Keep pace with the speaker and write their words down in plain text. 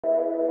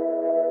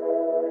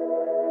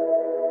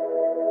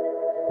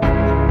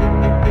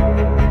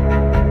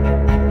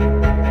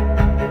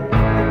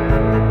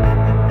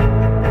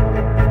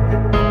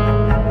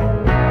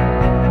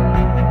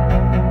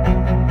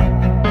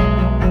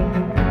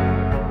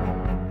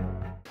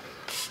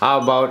How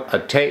about a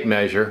tape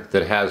measure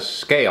that has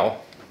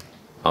scale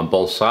on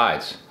both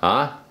sides,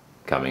 huh?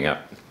 Coming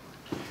up.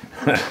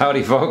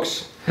 Howdy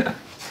folks.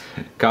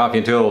 Coffee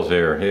and Tools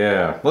here,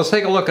 yeah. Let's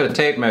take a look at a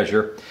tape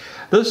measure.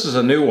 This is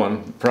a new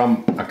one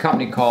from a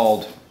company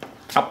called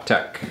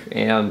UPTECH,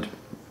 and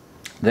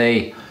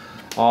they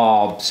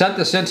sent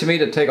this in to me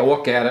to take a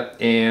look at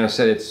it, and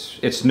said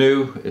it's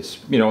new,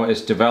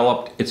 it's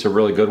developed, it's a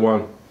really good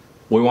one.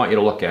 We want you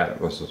to look at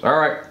it. I says, all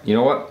right, you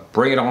know what?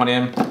 Bring it on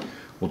in.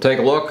 We'll take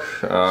a look.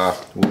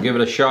 We'll give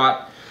it a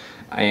shot.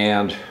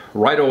 And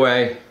right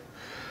away,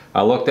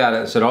 I looked at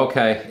it and said,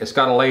 okay, it's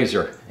got a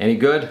laser. Any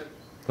good?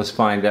 Let's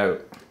find out.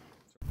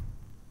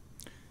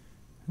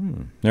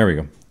 There we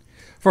go.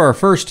 For our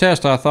first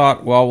test, I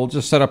thought, well, we'll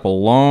just set up a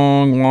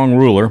long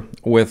ruler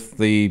with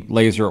the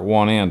laser at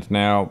one end.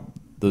 Now,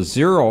 the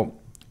zero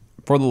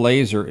for the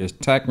laser is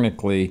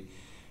technically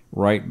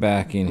right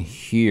back in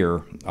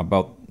here,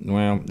 about,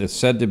 well, it's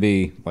said to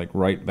be like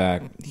right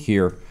back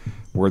here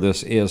where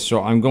this is.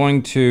 So I'm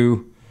going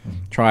to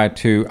try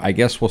to, I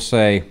guess we'll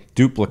say,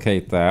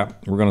 duplicate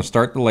that. We're going to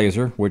start the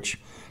laser, which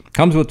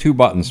comes with two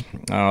buttons.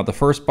 The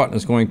first button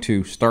is going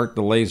to start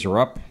the laser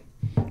up,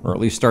 or at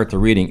least start the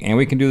reading. And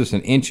we can do this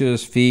in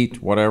inches,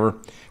 feet, whatever.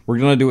 We're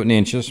going to do it in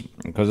inches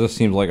because this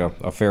seems like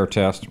a fair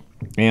test.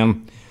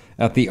 And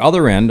at the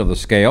other end of the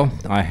scale,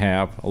 I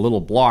have a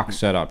little block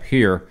set up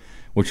here,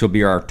 which will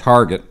be our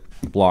target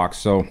block.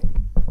 So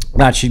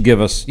that should give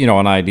us, an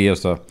idea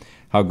as to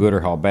how good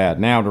or how bad.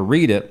 Now to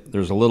read it,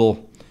 there's a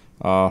little,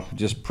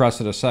 just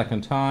press it a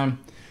second time.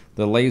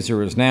 The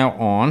laser is now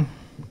on,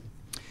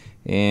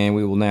 and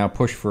we will now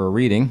push for a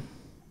reading.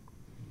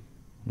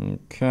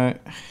 Okay.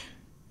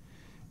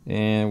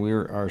 And we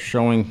are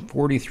showing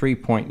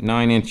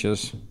 43.9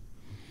 inches,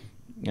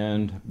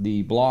 and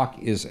the block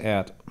is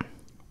at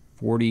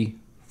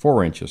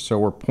 44 inches. So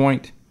we're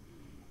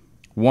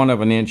 0.1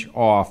 of an inch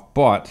off,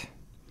 but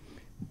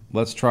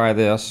let's try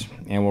this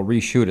and we'll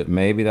reshoot it.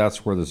 Maybe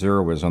that's where the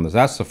zero is on this.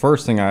 That's the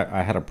first thing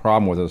I had a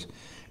problem with, is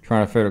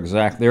trying to figure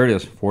exactly. There it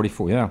is,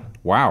 44. Yeah,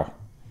 wow.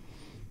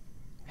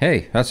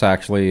 Hey, that's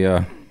actually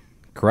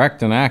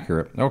correct and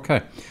accurate.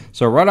 Okay,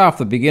 so right off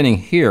the beginning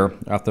here,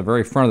 at the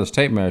very front of this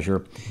tape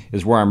measure,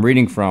 is where I'm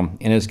reading from,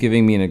 and it's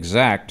giving me an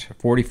exact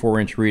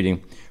 44-inch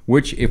reading,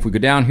 which if we go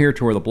down here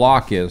to where the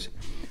block is,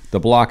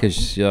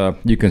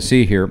 you can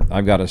see here,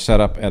 I've got it set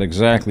up at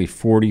exactly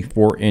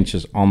 44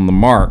 inches on the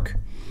mark.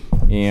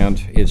 And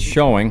it's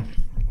showing,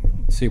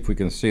 let's see if we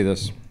can see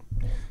this,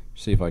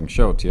 see if I can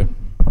show it to you.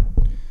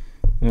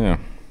 Yeah,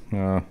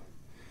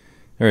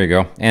 there you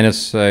go. And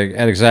it's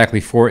at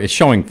exactly it's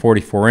showing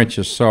 44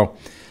 inches. So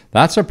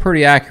that's a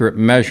pretty accurate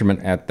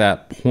measurement at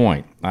that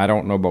point. I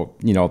don't know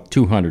about,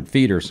 200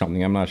 feet or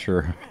something. I'm not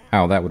sure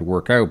how that would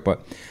work out,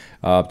 but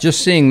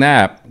just seeing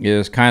that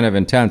is kind of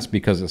intense,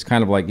 because it's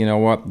kind of like, you know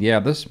what, yeah,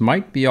 this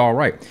might be all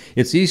right.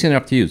 It's easy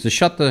enough to use. To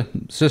shut the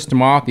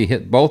system off, you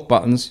hit both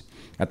buttons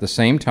at the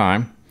same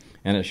time,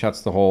 and it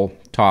shuts the whole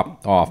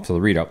top off to the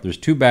readout. There's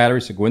two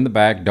batteries that go in the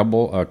back,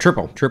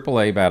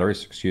 triple A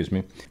batteries, excuse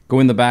me, go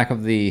in the back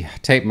of the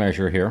tape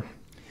measure here.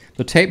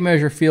 The tape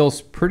measure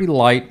feels pretty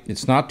light.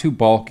 It's not too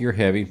bulky or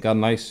heavy. Got a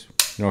nice,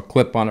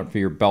 clip on it for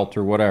your belt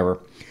or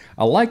whatever.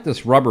 I like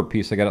this rubber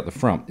piece I got at the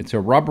front. It's a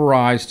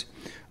rubberized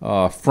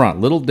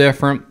front, little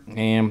different,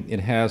 and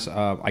it has,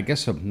 I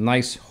guess, a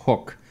nice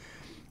hook.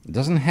 It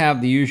doesn't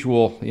have the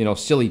usual,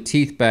 silly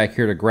teeth back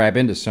here to grab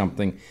into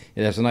something.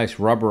 It has a nice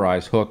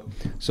rubberized hook,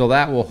 so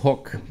that will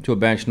hook to a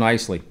bench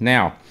nicely.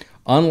 Now,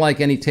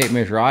 unlike any tape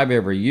measure I've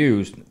ever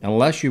used,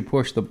 unless you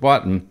push the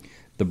button,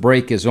 the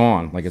brake is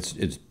on, like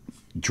it's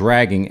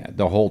dragging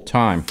the whole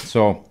time.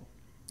 So,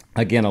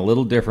 again, a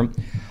little different.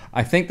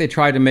 I think they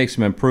tried to make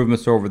some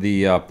improvements over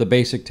the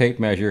basic tape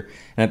measure,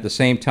 and at the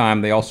same time,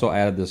 they also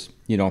added this,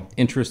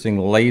 interesting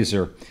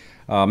laser.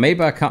 Made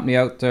by a company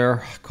out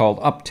there called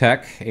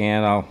UPTECH,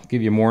 and I'll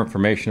give you more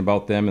information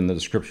about them in the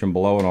description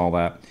below and all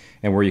that,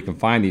 and where you can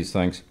find these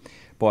things.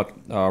 But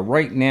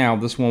right now,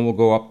 this one will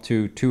go up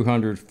to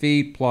 200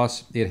 feet,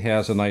 plus it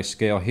has a nice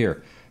scale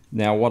here.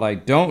 Now, what I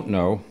don't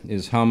know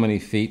is how many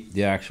feet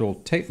the actual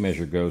tape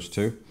measure goes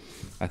to.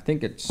 I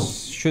think it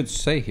should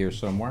say here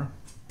somewhere.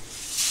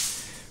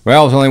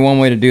 Well, there's only one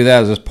way to do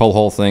that, is just pull the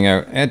whole thing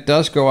out. It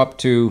does go up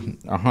to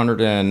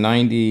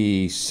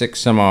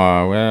 196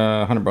 about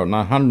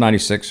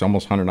 196,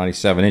 almost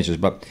 197 inches,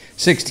 but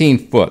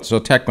 16 foot. So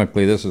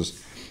technically this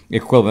is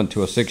equivalent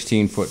to a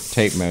 16-foot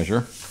tape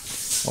measure.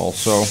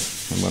 Also,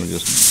 I'm going to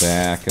just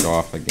back it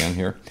off again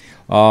here.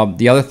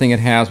 The other thing it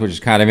has, which is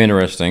kind of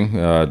interesting,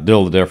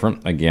 little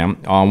different, again,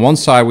 on one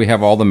side we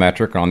have all the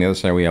metric, on the other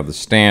side we have the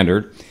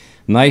standard.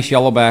 Nice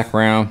yellow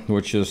background,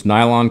 which is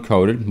nylon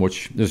coated,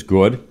 which is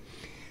good.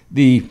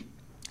 The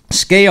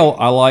scale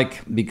I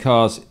like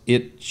because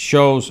it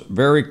shows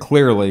very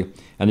clearly,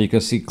 and you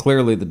can see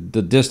clearly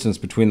the distance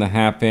between the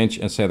 ½ inch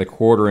and, say, the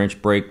 ¼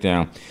 inch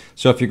breakdown.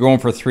 So if you're going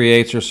for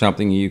 3/8 or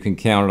something, you can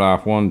count it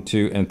off 1,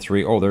 2, and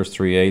 3. Oh, there's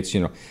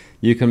 3/8.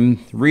 You can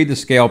read the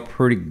scale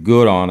pretty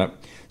good on it.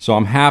 So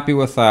I'm happy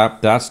with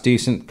that. That's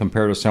decent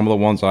compared to some of the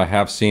ones I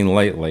have seen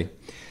lately.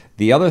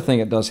 The other thing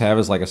it does have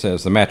is, like I said,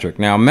 is the metric.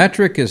 Now,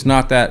 metric is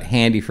not that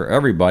handy for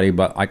everybody,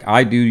 but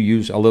I do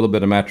use a little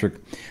bit of metric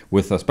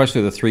with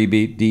especially the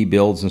 3D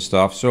builds and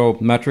stuff. So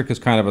metric is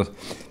kind of a,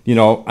 you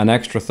know, an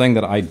extra thing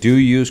that I do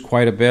use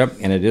quite a bit,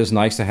 and it is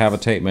nice to have a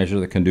tape measure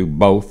that can do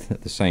both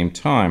at the same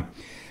time.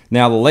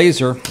 Now, the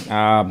laser,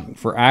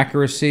 for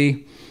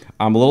accuracy,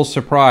 I'm a little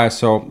surprised.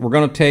 So we're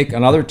going to take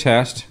another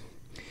test,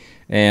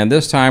 and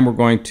this time we're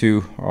going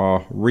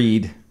to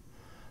read.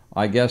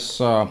 I guess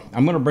I'm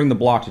going to bring the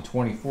block to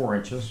 24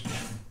 inches,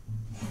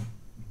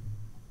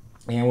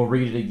 and we'll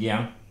read it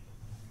again,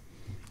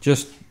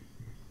 just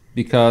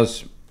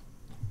because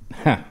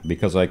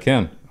I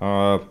can.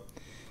 And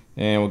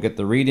we'll get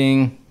the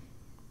reading.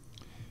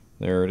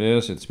 There it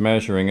is. It's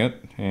measuring it.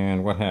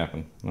 And what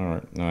happened? All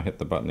right, now I hit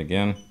the button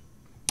again.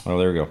 Oh,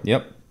 there we go.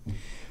 Yep,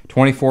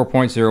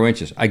 24.0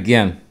 inches.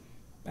 Again,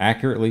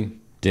 accurately,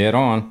 dead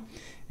on.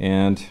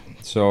 And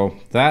so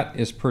that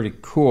is pretty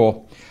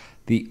cool.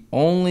 The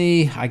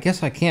only, I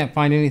guess I can't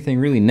find anything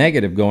really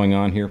negative going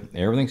on here.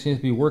 Everything seems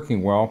to be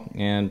working well,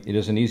 and it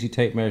is an easy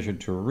tape measure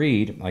to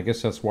read. I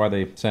guess that's why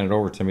they sent it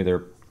over to me.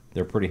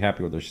 They're pretty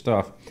happy with their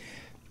stuff.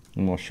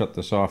 And we'll shut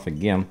this off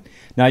again.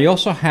 Now, you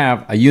also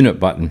have a unit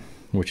button,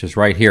 which is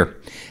right here.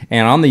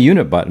 And on the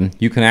unit button,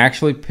 you can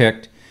actually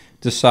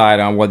decide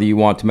on whether you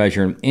want to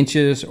measure in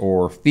inches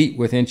or feet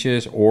with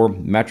inches or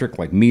metric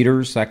like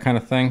meters, that kind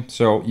of thing.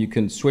 So you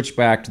can switch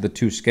back to the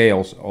two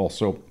scales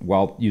also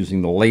while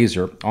using the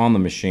laser on the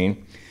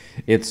machine.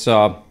 It's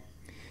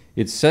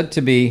said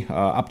to be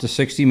up to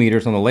 60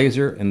 meters on the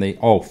laser, and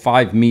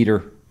 5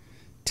 meter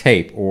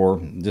tape,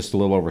 or just a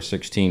little over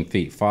 16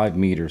 feet. 5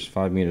 meters,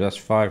 that's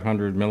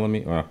 500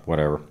 millimeters,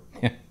 whatever.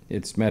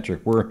 It's metric.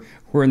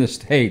 We're in the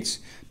States.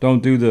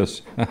 Don't do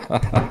this.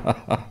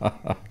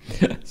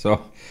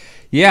 So,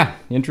 yeah,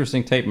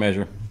 interesting tape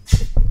measure.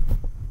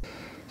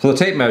 So the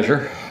tape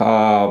measure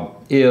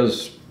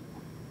is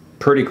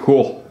pretty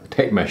cool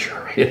tape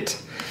measure. It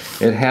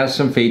has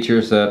some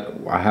features that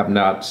I have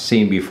not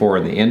seen before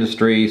in the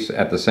industry.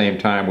 At the same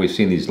time, we've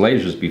seen these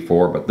lasers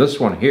before, but this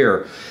one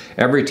here,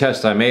 every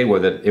test I made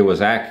with it, it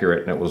was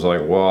accurate, and it was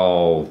like,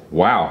 well,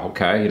 wow,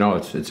 okay, you know,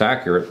 it's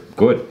accurate,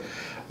 good.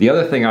 The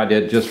other thing I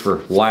did just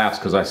for laughs,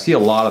 because I see a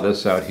lot of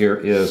this out here,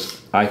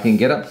 is I can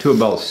get up to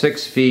about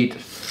 6 feet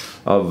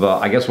of,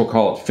 I guess we'll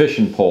call it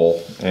fishing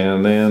pole,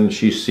 and then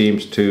she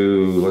seems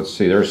to, let's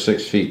see, there's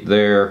 6 feet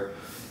there,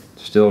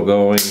 still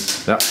going,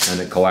 and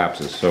it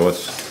collapses. So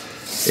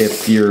it's,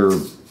 if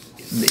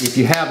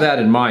you have that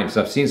in mind, because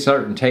I've seen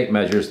certain tape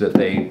measures that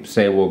they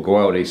say will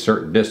go out a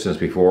certain distance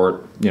before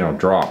it, you know,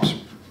 drops.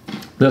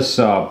 This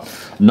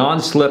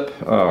non-slip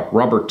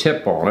rubber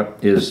tip on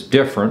it is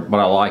different, but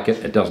I like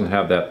it. It doesn't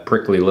have that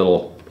prickly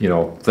little, you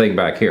know, thing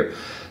back here.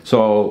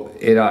 So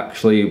it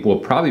actually will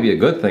probably be a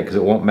good thing because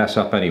it won't mess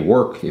up any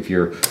work if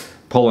you're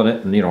pulling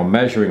it and, you know,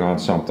 measuring on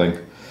something.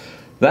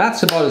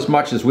 That's about as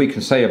much as we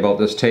can say about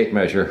this tape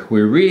measure.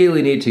 We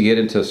really need to get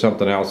into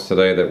something else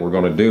today that we're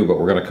going to do, but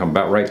we're going to come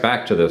back right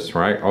back to this,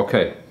 right?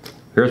 Okay,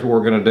 here's what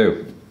we're going to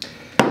do.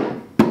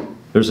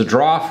 There's a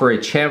draw for a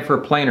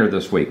chamfer planer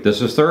this week.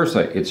 This is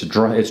Thursday.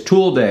 It's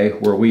tool day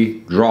where we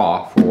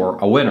draw for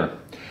a winner.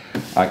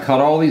 I cut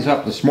all these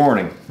up this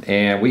morning,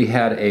 and we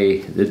had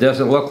it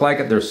doesn't look like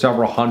it, there's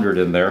several hundred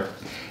in there,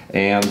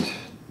 and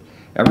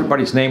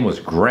everybody's name was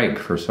Greg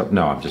for some,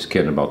 no, I'm just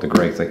kidding about the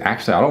Greg thing.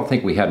 Actually, I don't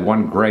think we had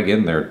one Greg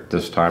in there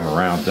this time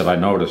around that I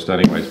noticed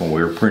anyways when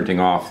we were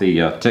printing off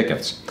the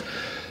tickets.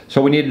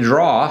 So we need to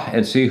draw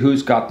and see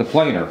who's got the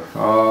planer.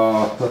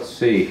 Let's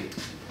see.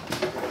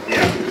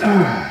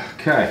 Yeah.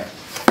 Okay,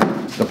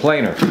 the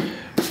planer.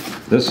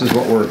 This is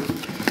what we're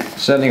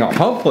sending off.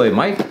 Hopefully, it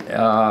might,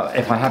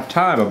 if I have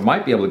time, I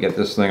might be able to get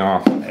this thing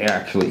off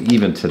actually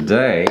even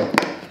today,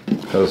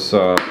 because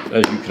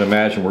as you can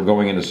imagine, we're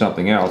going into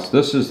something else.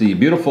 This is the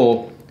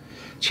beautiful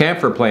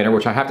chamfer planer,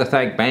 which I have to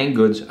thank Bang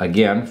Goods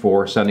again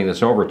for sending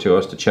this over to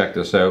us to check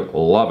this out.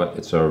 Love it.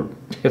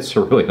 It's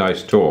a really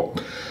nice tool.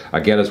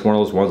 Again, it's one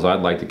of those ones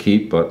I'd like to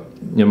keep, but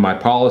you know, my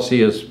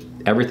policy is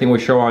everything we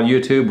show on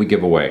YouTube, we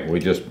give away. We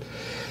just,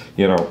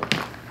 you know,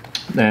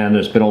 and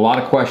there's been a lot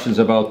of questions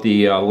about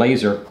the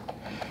laser,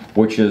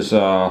 which is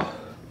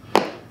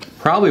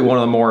probably one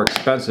of the more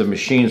expensive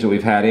machines that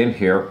we've had in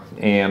here.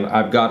 And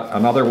I've got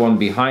another one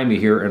behind me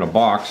here in a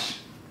box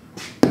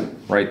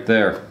right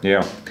there.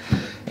 Yeah,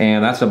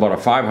 and that's about a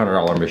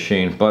 $500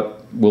 machine,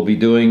 but we'll be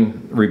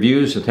doing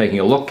reviews and taking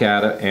a look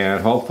at it,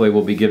 and hopefully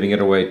we'll be giving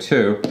it away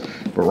too.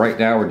 But right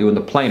now we're doing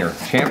the planer,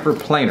 chamfer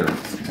planer.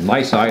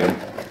 Nice item,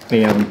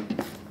 and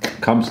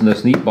comes in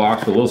this neat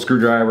box with a little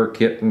screwdriver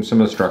kit and some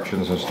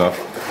instructions and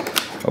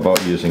stuff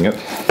about using it.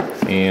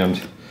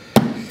 And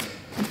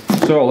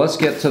so let's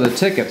get to the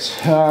tickets.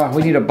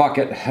 We need a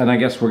bucket, and I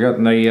guess we're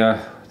getting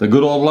the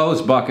good old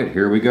Lowe's bucket.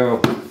 Here we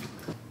go.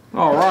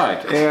 All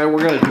right, and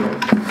we're gonna do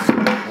it.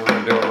 We're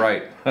gonna do it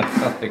right,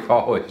 like I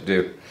always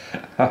do.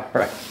 All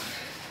right,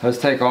 let's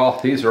take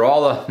all. These are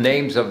all the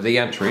names of the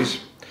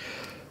entries.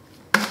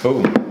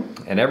 Boom.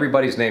 And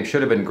everybody's name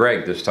should have been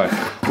Greg this time.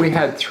 We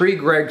had 3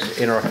 Gregs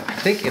I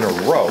think in a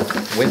row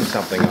win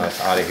something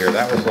out of here.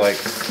 That was like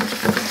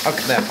How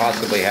can that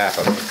possibly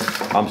happen?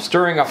 I'm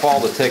stirring up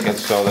all the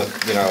tickets so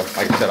that, you know,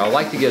 like I said, I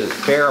like to get as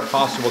fair a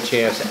possible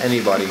chance to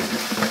anybody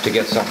to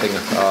get something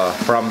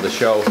from the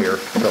show here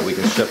so we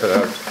can ship it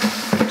out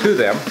to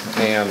them.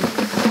 And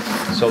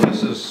so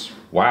this is,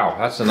 wow,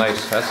 that's a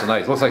nice,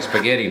 looks like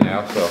spaghetti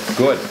now, so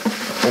good.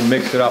 We'll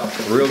mix it up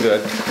real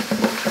good.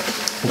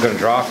 We're gonna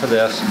draw for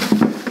this,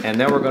 and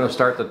then we're gonna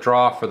start the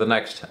draw for the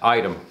next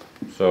item.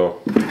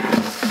 So,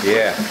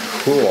 yeah,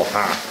 cool,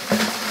 huh?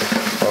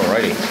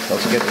 Alrighty,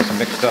 let's get this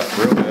mixed up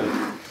real good.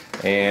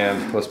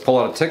 And let's pull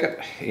out a ticket.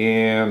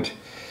 And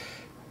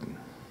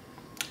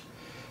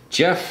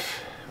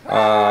Jeff,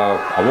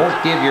 I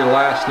won't give your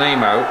last name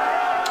out,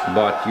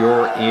 but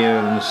you're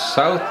in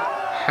South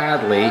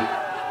Hadley,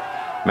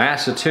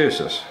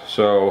 Massachusetts.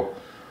 So,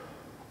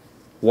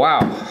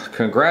 wow,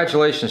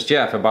 congratulations,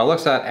 Jeff. And by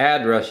looks at that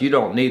address, you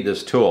don't need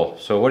this tool.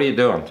 So what are you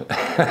doing?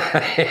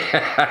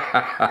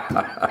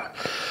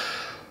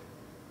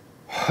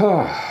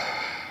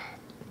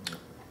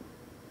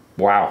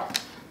 Wow.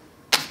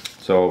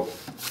 So,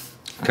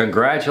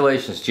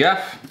 congratulations,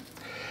 Jeff.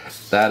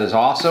 That is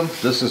awesome.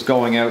 This is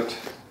going out.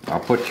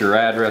 I'll put your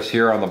address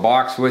here on the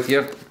box with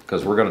you,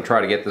 because we're going to try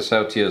to get this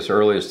out to you as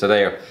early as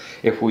today.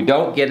 If we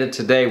don't get it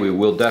today, we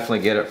will definitely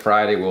get it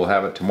Friday. We'll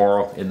have it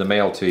tomorrow in the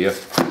mail to you.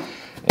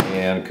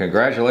 And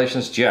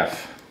congratulations,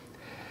 Jeff.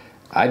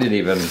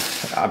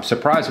 I'm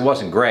surprised it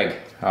wasn't Greg.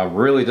 I'm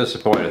really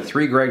disappointed.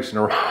 3 Gregs in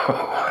a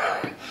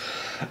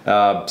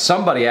row.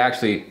 Somebody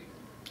actually,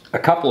 a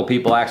couple of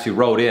people actually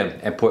wrote in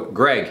and put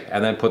Greg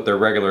and then put their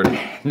regular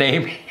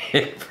name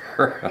in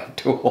for a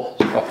tool.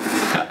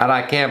 And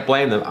I can't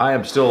blame them. I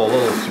am still a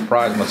little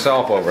surprised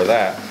myself over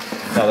that.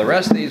 Now the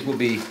rest of these will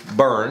be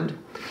burned.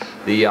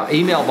 The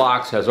email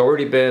box has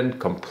already been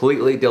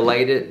completely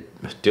deleted.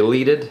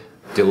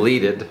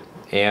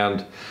 And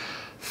in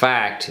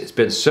fact, it's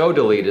been so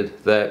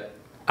deleted that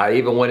I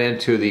even went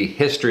into the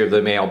history of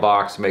the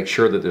mailbox to make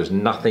sure that there's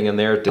nothing in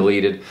there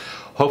deleted.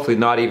 Hopefully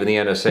not even the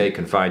NSA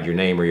can find your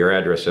name or your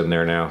address in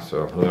there now.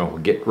 So, you know,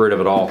 get rid of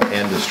it all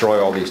and destroy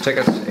all these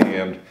tickets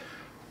and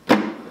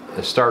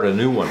start a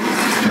new one.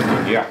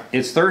 Yeah,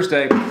 it's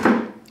Thursday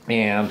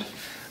and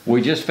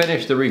we just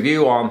finished the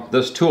review on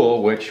this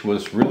tool, which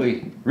was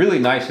really, really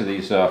nice of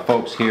these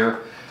folks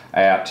here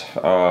at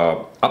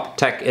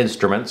UPTECH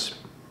Instruments.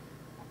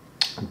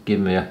 Give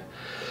me a,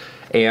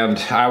 and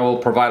I will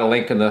provide a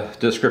link in the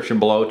description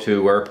below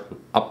to where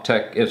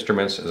UPTECH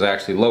Instruments is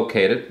actually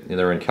located.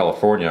 They're in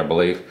California, I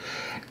believe.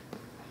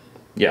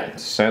 Yeah,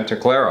 Santa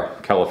Clara,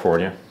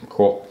 California.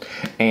 Cool.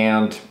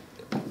 And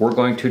we're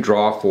going to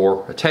draw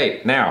for a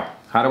tape. Now,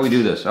 how do we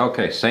do this?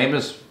 Okay, same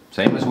as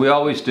we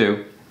always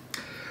do.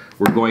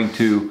 We're going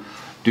to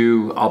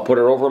do, I'll put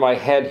it over my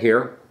head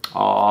here.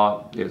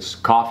 It's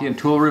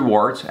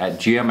Coffeeandtoolrewards at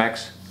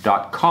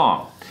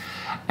gmx.com.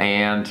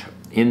 And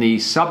in the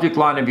subject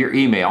line of your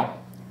email,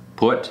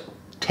 put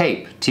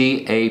tape,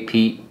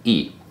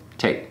 T-A-P-E,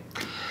 tape.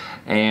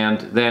 And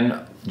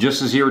then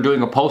just as you were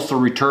doing a postal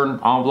return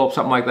envelope,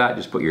 something like that,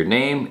 just put your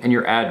name and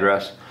your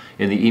address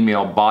in the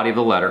email body of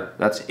the letter.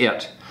 That's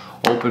it.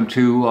 Open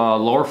to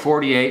lower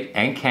 48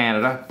 and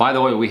Canada. By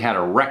the way, we had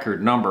a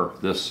record number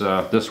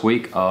this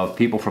week of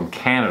people from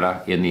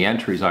Canada in the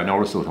entries. I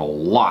noticed there was a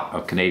lot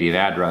of Canadian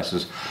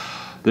addresses.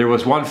 There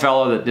was one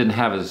fellow that didn't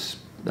have his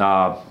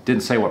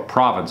didn't say what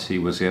province he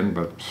was in,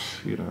 but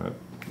you know,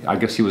 I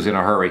guess he was in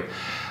a hurry.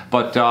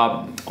 But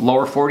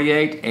lower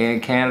 48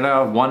 and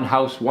Canada, one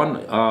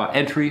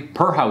entry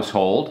per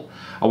household.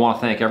 I want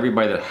to thank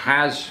everybody that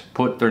has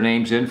put their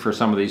names in for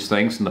some of these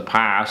things in the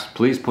past.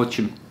 Please put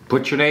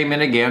your name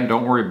in again.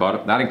 Don't worry about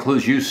it. That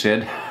includes you,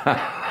 Sid.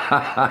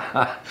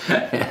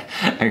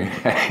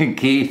 and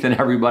Keith and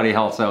everybody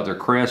else out there.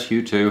 Chris,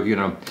 you too. You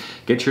know,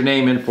 get your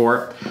name in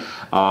for it.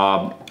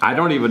 I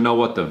don't even know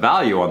what the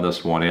value on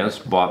this one is,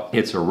 but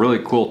it's a really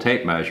cool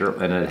tape measure,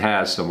 and it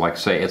has some, like I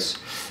say, it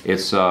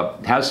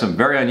has some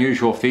very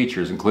unusual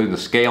features, including the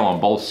scale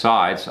on both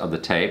sides of the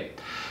tape.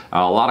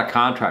 A lot of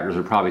contractors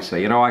would probably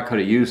say, you know, I could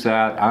have used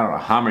that. I don't know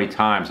how many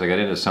times I got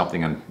into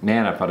something, and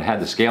man, if I'd had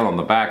the scale on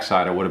the back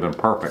side, it would have been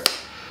perfect.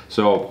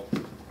 So,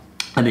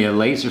 and the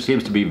laser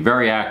seems to be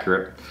very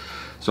accurate.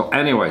 So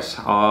anyways,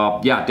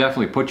 yeah,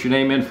 definitely put your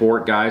name in for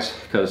it, guys,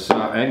 because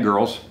and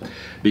girls,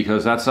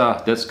 because that's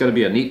going to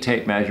be a neat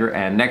tape measure.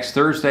 And next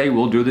Thursday,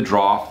 we'll do the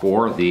draw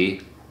for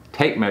the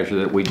tape measure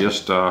that we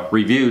just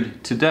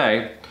reviewed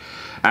today.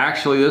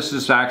 Actually, this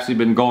has actually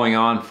been going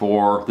on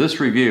for this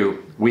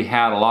review. We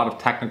had a lot of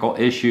technical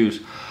issues,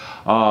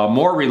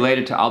 more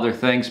related to other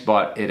things,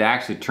 but it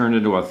actually turned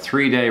into a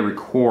 3-day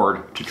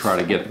record to try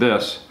to get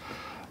this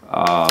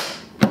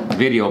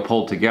video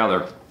pulled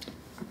together.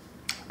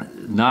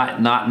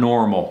 Not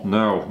normal.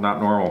 No,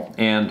 not normal.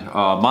 And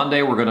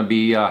Monday we're going to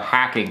be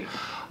hacking.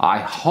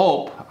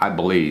 I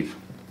believe,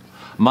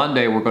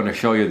 Monday we're going to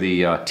show you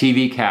the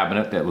TV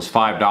cabinet that was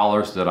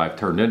 $5 that I've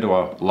turned into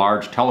a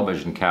large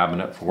television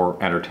cabinet for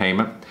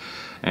entertainment.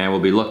 And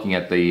we'll be looking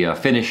at the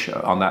finish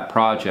on that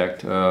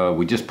project.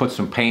 We just put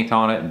some paint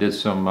on it and did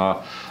some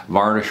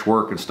varnish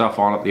work and stuff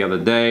on it the other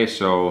day.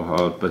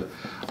 So, but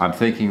I'm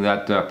thinking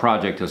that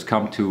project has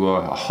come to,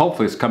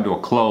 hopefully it's come to a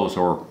close,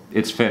 or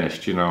it's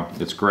finished, you know.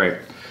 It's great.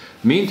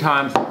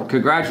 Meantime,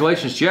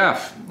 congratulations,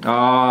 Jeff.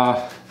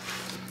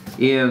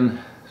 In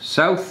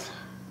South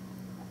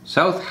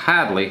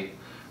Hadley,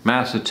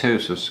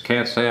 Massachusetts.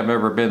 Can't say I've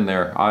ever been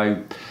there.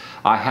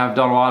 I have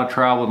done a lot of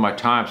travel in my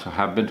time, so I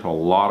have been to a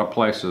lot of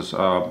places.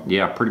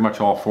 Yeah, pretty much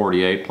all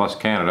 48 plus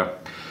Canada,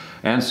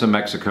 and some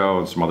Mexico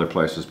and some other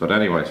places. But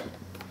anyways,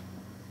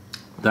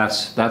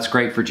 that's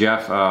great for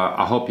Jeff.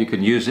 I hope you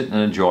can use it and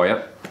enjoy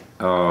it.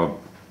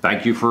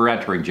 Thank you for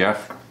entering,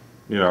 Jeff.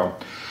 You know,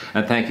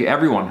 and thank you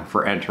everyone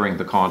for entering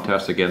the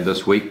contest again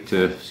this week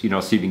to, you know,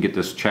 see if you can get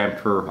this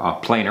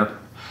Chamfer Planer.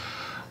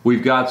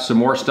 We've got some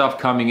more stuff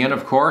coming in,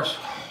 of course.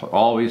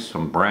 Always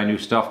some brand new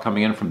stuff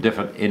coming in from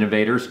different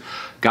innovators.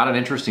 Got an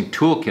interesting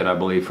toolkit, I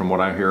believe, from what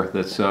I hear,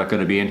 that's going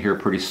to be in here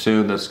pretty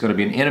soon. That's going to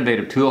be an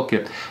innovative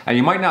toolkit, and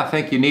you might not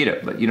think you need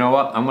it, but you know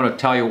what? I'm going to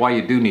tell you why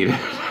you do need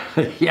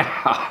it.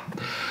 Yeah.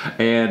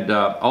 And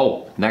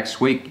oh, next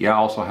week, yeah, I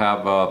also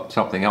have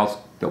something else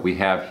that we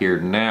have here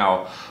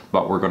now,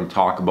 but we're going to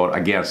talk about,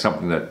 again,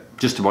 something that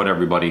just about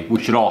everybody,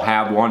 we should all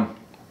have one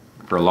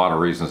for a lot of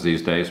reasons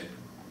these days.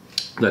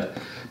 But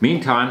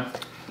meantime,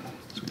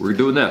 we're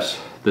doing this.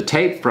 The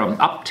tape from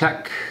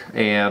UPTECH,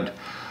 and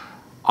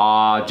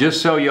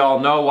just so you all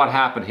know what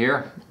happened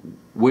here,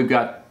 we've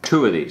got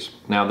 2 of these.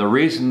 Now the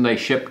reason they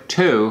shipped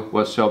 2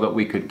 was so that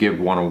we could give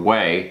one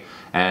away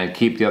and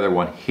keep the other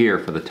one here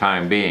for the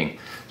time being.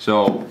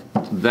 So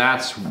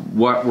that's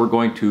what we're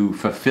going to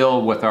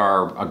fulfill with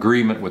our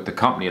agreement with the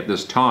company at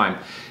this time,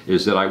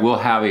 is that I will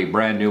have a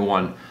brand new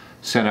one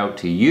sent out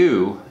to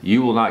you.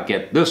 You will not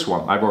get this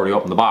one. I've already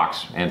opened the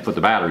box and put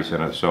the batteries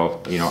in it,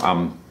 so you know,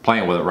 I'm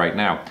playing with it right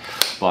now.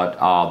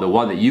 But the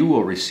one that you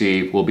will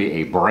receive will be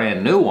a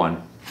brand new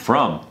one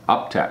from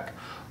UPTECH.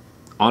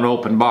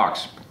 Unopened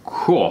box.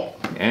 Cool.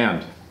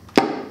 And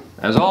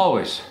as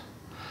always,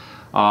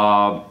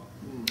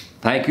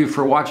 thank you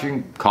for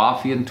watching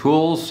Coffee and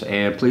Tools,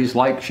 and please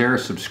like, share,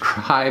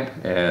 subscribe,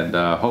 and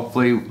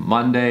hopefully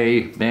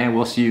Monday, man,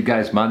 we'll see you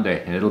guys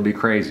Monday, and it'll be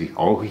crazy.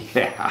 Oh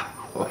yeah.